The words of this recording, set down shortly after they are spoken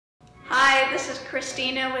this is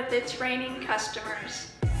Christina with It's Raining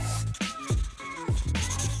Customers.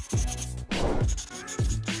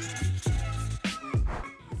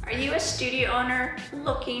 Are you a studio owner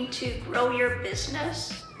looking to grow your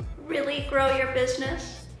business? Really grow your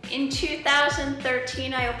business? In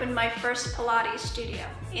 2013, I opened my first Pilates studio.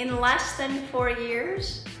 In less than 4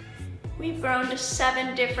 years, we've grown to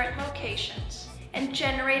 7 different locations and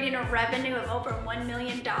generating a revenue of over $1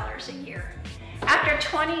 million a year. After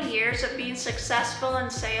 20 years of being successful in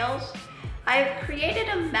sales, I've created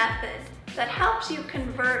a method that helps you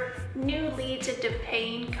convert new leads into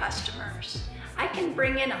paying customers. I can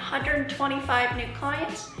bring in 125 new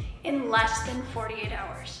clients in less than 48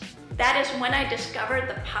 hours. That is when I discovered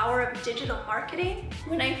the power of digital marketing.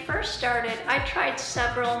 When I first started, I tried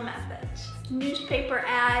several methods: newspaper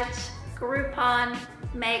ads, Groupon,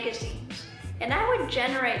 magazines, and I would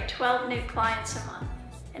generate 12 new clients a month.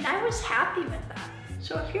 And I was happy with that.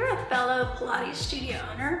 So if you're a fellow Pilates studio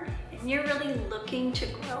owner and you're really looking to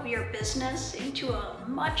grow your business into a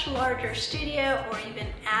much larger studio or even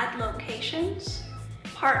add locations,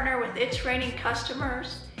 partner with It's Raining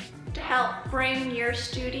Customers to help bring your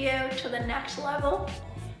studio to the next level,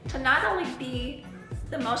 to not only be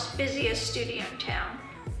the most busiest studio in town,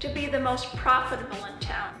 to be the most profitable in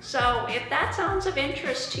town. So if that sounds of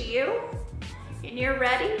interest to you and you're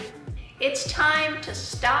ready, it's time to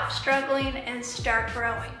stop struggling and start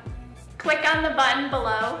growing. Click on the button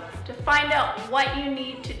below to find out what you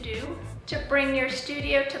need to do to bring your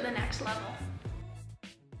studio to the next level.